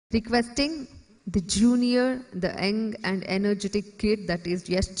Requesting the junior, the young and energetic kid that is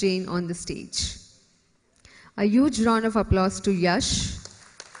Yash Jain on the stage. A huge round of applause to Yash.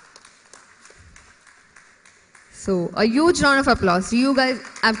 So, a huge round of applause. You guys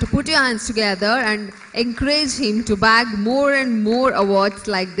have to put your hands together and encourage him to bag more and more awards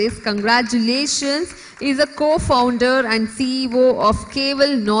like this. Congratulations. He is a co-founder and CEO of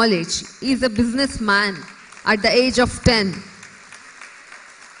Keval Knowledge. He is a businessman at the age of 10.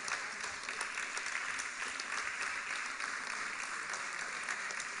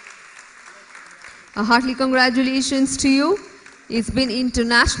 A hearty congratulations to you. He's been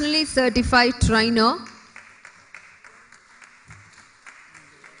internationally certified trainer.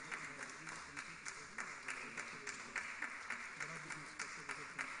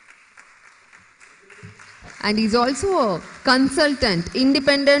 And he's also a consultant,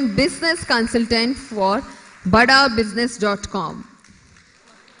 independent business consultant for badabusiness.com.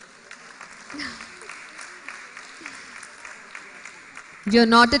 You're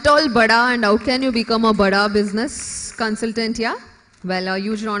not at all bada, and how can you become a bada business consultant, yeah? Well, a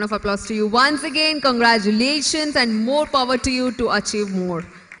huge round of applause to you. Once again, congratulations and more power to you to achieve more.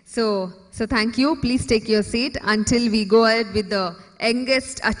 So thank you. Please take your seat until we go ahead with the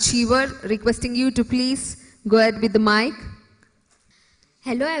youngest achiever. Requesting you to please go ahead with the mic.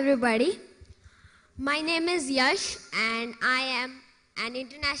 Hello everybody. My name is Yash and I am an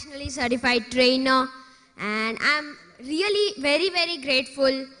internationally certified trainer, and I'm really very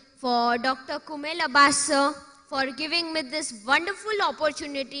grateful for Dr. Kumel Abbas sir for giving me this wonderful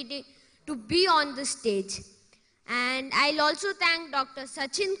opportunity to be on the stage. And I'll also thank Dr.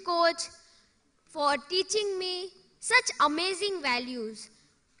 Sachin coach for teaching me such amazing values.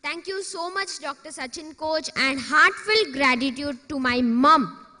 Thank you so much, Dr. Sachin coach, and heartfelt gratitude to my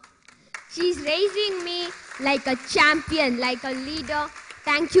mom. She's raising me like a champion, like a leader.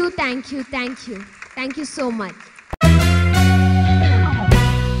 Thank you, thank you, thank you. Thank you so much.